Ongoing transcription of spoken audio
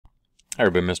Hi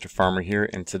everybody, Mr. Farmer here,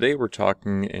 and today we're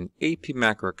talking in AP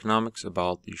Macroeconomics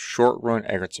about the short-run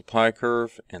aggregate supply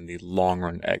curve and the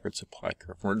long-run aggregate supply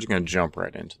curve. We're just going to jump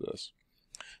right into this.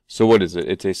 So what is it?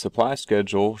 It's a supply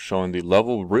schedule showing the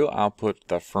level of real output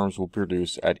that firms will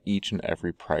produce at each and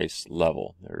every price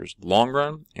level. There's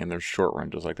long-run and there's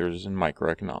short-run, just like there's in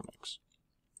microeconomics.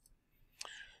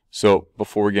 So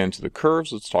before we get into the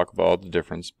curves, let's talk about the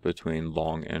difference between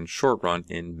long and short-run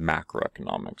in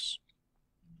macroeconomics.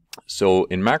 So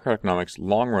in macroeconomics,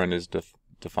 long run is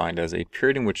defined as a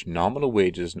period in which nominal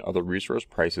wages and other resource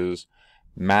prices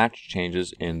match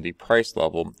changes in the price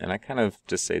level. And I kind of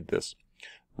just say this: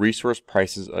 resource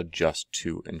prices adjust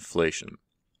to inflation.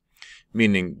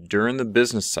 Meaning during the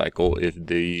business cycle, if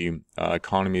the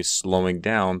economy is slowing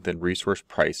down, then resource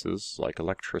prices like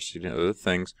electricity and other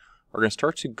things are going to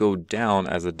start to go down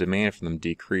as the demand for them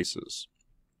decreases.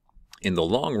 In the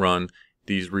long run,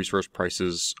 these resource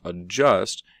prices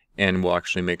adjust and we'll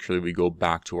actually make sure that we go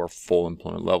back to our full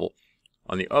employment level.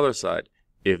 On the other side,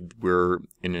 if we're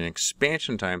in an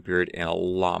expansion time period and a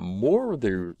lot more of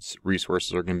the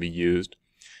resources are going to be used,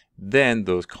 then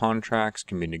those contracts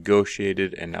can be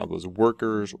negotiated, and now those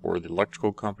workers or the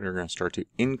electrical company are going to start to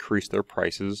increase their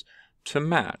prices to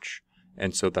match.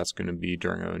 And so that's going to be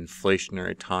during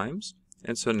inflationary times.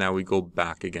 And so now we go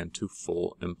back again to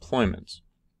full employment.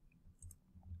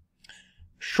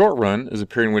 Short run is a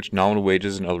period in which nominal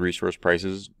wages and other resource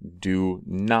prices do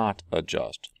not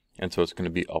adjust, and so it's going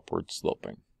to be upward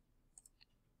sloping.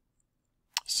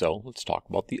 So let's talk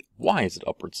about why is it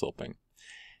upward sloping.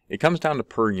 It comes down to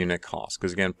per unit cost,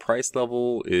 because again, price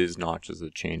level is not just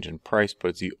the change in price, but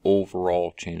it's the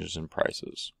overall changes in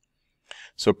prices.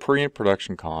 So per unit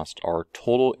production cost are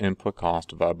total input cost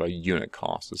divided by unit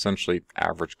cost, essentially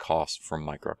average cost from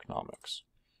microeconomics.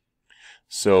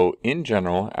 So in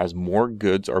general, as more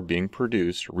goods are being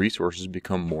produced, resources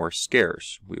become more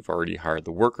scarce. We've already hired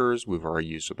the workers, we've already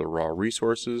used the raw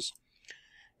resources,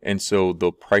 and so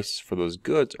the prices for those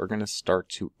goods are going to start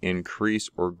to increase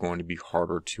or going to be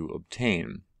harder to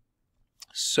obtain.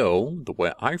 So the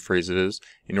way I phrase it is,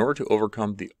 in order to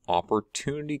overcome the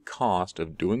opportunity cost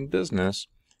of doing business,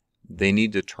 they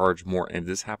need to charge more. And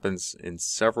this happens in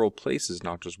several places,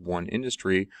 not just one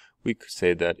industry. We could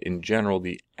say that in general,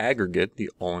 the aggregate, the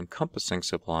all-encompassing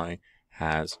supply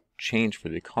has changed for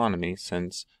the economy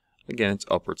since, again, it's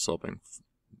upward sloping.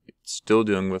 It's still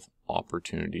dealing with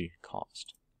opportunity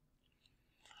cost.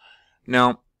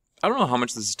 Now, I don't know how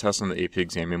much this is tested on the AP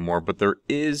exam anymore, but there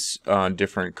is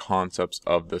different concepts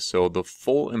of this. So the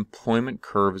full employment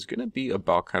curve is going to be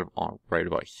about kind of right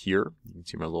about here. You can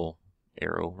see my little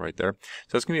arrow right there. So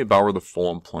that's going to be about where the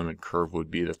full employment curve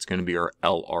would be. That's going to be our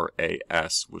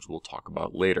LRAS, which we'll talk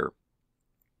about later.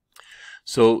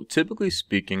 So typically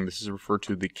speaking, this is referred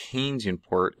to the Keynesian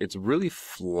part. It's really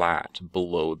flat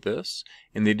below this,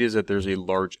 and the idea is that there's a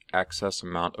large excess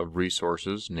amount of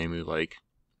resources, namely like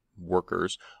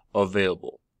workers,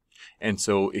 available. And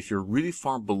so if you're really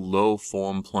far below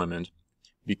full employment,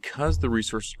 because the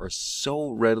resources are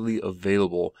so readily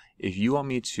available, if you want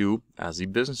me to, as a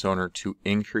business owner, to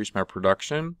increase my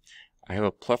production, I have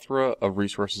a plethora of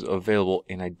resources available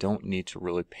and I don't need to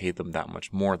really pay them that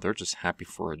much more. They're just happy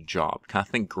for a job. Kind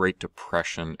of think Great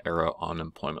Depression era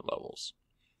unemployment levels.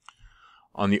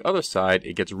 On the other side,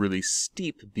 it gets really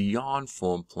steep beyond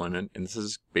full employment, and this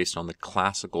is based on the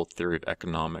classical theory of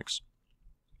economics.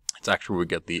 It's actually where we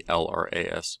get the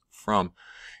LRAS from.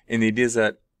 And the idea is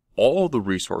that all the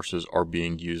resources are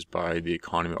being used by the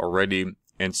economy already,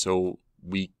 and so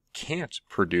we can't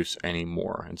produce any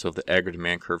more. And so if the aggregate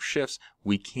demand curve shifts,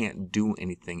 we can't do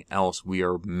anything else. We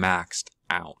are maxed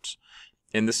out.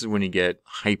 And this is when you get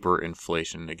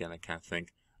hyperinflation. Again, I kind of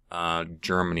think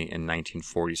Germany in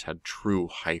 1940s had true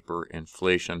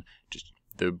hyperinflation. Just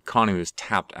the economy was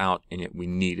tapped out, and yet we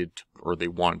needed to, or they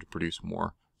wanted to produce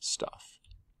more stuff.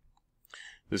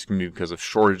 This can be because of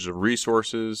shortage of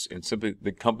resources, and simply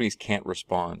the companies can't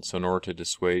respond. So in order to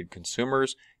dissuade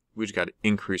consumers, we just got to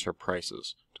increase our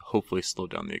prices to hopefully slow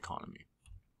down the economy.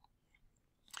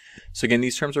 So again,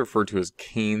 these terms are referred to as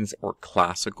Keynes or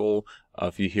classical.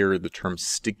 If you hear the term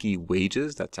sticky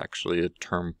wages, that's actually a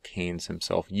term Keynes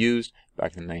himself used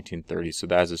back in the 1930s. So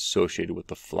that is associated with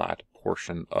the flat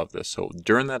portion of this. So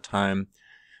during that time,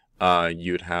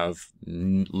 you'd have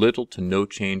little to no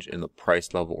change in the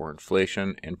price level or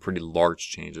inflation, and pretty large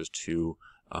changes to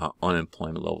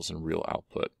unemployment levels and real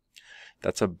output.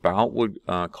 That's about what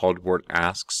College Board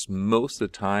asks most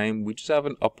of the time. We just have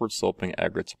an upward sloping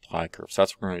aggregate supply curve. So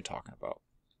that's what we're going to be talking about.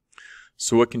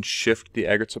 So what can shift the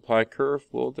aggregate supply curve?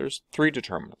 Well, there's three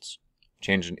determinants.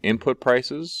 Change in input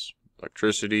prices,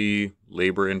 electricity,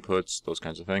 labor inputs, those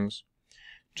kinds of things.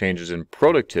 changes in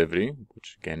productivity,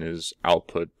 which again is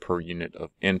output per unit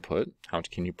of input, how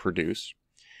much can you produce,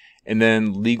 and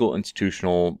then legal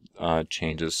institutional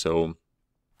changes, so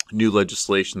new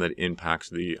legislation that impacts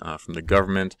from the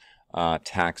government,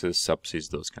 taxes, subsidies,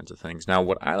 those kinds of things. Now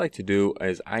what I like to do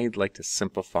is I'd like to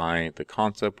simplify the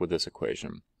concept with this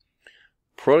equation.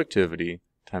 Productivity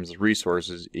times the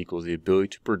resources equals the ability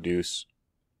to produce,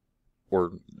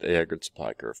 or the aggregate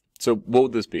supply curve. So what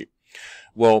would this be?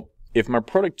 Well, if my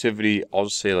productivity, I'll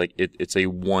just say like it's a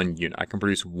 1 unit. I can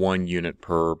produce 1 unit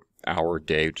per hour,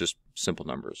 day, just simple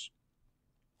numbers.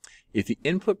 If the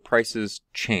input prices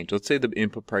change, let's say the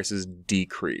input prices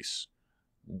decrease,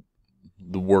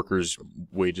 the workers'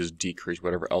 wages decrease,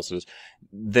 whatever else it is,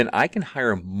 then I can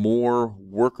hire more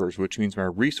workers, which means my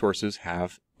resources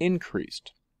have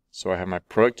increased. So I have my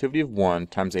productivity of 1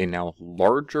 times a now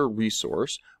larger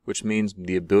resource, which means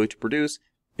the ability to produce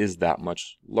is that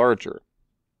much larger.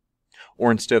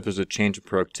 Or instead, if there's a change in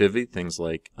productivity, things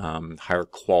like higher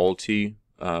quality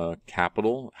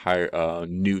capital, higher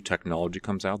new technology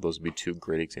comes out, those would be 2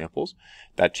 great examples.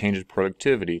 That changes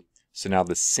productivity. So now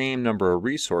the same number of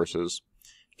resources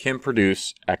can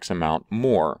produce X amount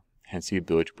more, hence the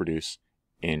ability to produce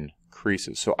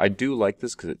increases. So I do like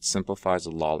this because it simplifies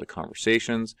a lot of the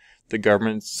conversations. The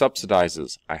government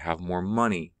subsidizes. I have more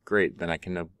money. Great. Then I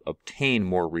can obtain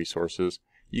more resources.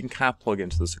 You can kind of plug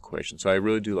into this equation. So I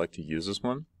really do like to use this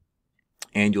one,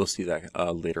 and you'll see that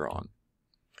later on.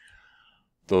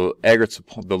 The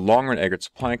long-run aggregate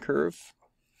supply curve,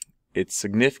 it's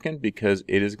significant because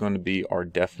it is going to be our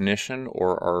definition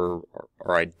or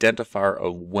our identifier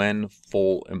of when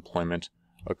full employment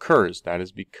occurs. That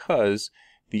is because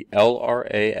the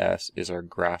LRAS is our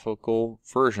graphical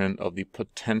version of the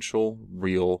potential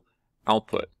real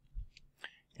output.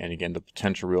 And again, the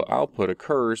potential real output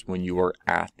occurs when you are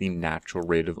at the natural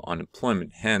rate of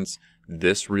unemployment. Hence,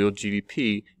 this real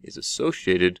GDP is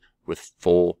associated with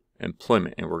full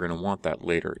employment, and we're going to want that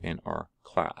later in our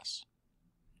class.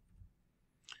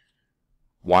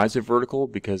 Why is it vertical?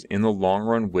 Because in the long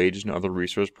run, wages and other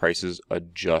resource prices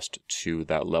adjust to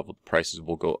that level. The prices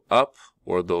will go up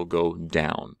or they'll go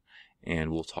down,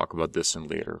 and we'll talk about this in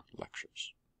later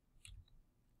lectures.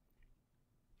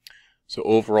 So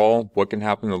overall, what can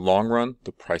happen in the long run?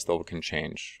 The price level can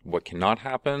change. What cannot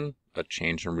happen? A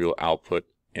change in real output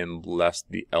unless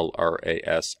the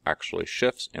LRAS actually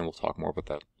shifts, and we'll talk more about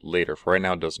that later. For right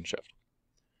now, it doesn't shift.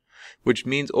 Which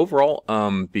means overall,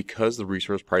 because the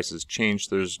resource prices change,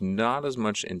 there's not as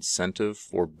much incentive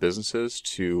for businesses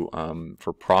to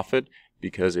for profit,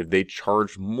 because if they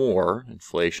charge more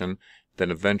inflation, then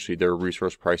eventually their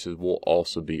resource prices will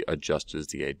also be adjusted, is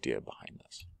the idea behind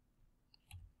this.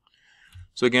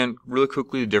 So again, really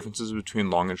quickly, the differences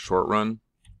between long and short run.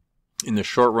 In the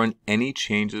short run, any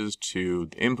changes to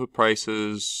the input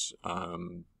prices,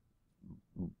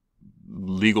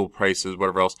 legal prices,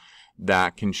 whatever else,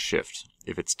 that can shift.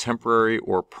 If it's temporary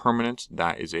or permanent,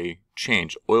 that is a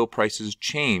change. Oil prices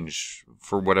change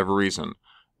for whatever reason.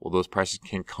 Well, those prices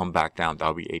can come back down.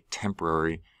 That'll be a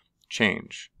temporary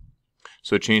change.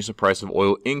 So change the price of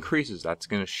oil increases. That's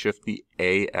going to shift the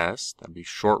AS. That'd be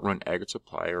short run aggregate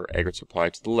supply, or aggregate supply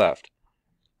to the left.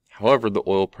 However, the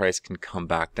oil price can come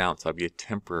back down. So that'd be a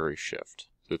temporary shift.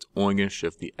 So it's only going to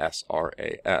shift the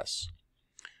SRAS.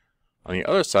 On the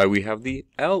other side, we have the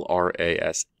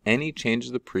LRAS. Any change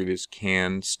to the previous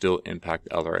can still impact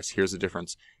the LRAS. Here's the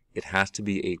difference. It has to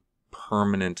be a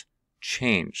permanent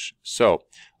change. So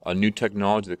a new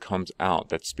technology that comes out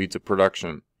that speeds up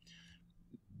production,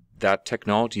 that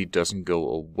technology doesn't go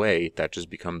away. That just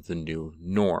becomes the new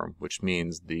norm, which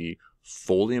means the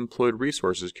fully employed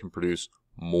resources can produce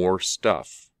more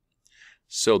stuff.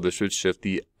 So this should shift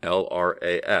the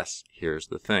LRAS. Here's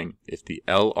the thing. If the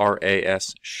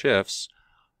LRAS shifts,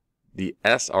 the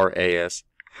SRAS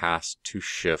has to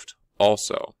shift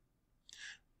also.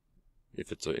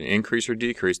 If it's an increase or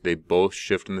decrease, they both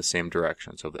shift in the same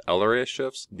direction. So if the LRAS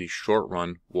shifts, the short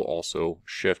run will also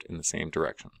shift in the same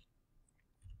direction.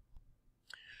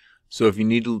 So if you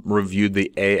need to review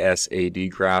the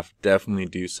ASAD graph, definitely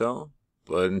do so.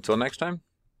 But until next time,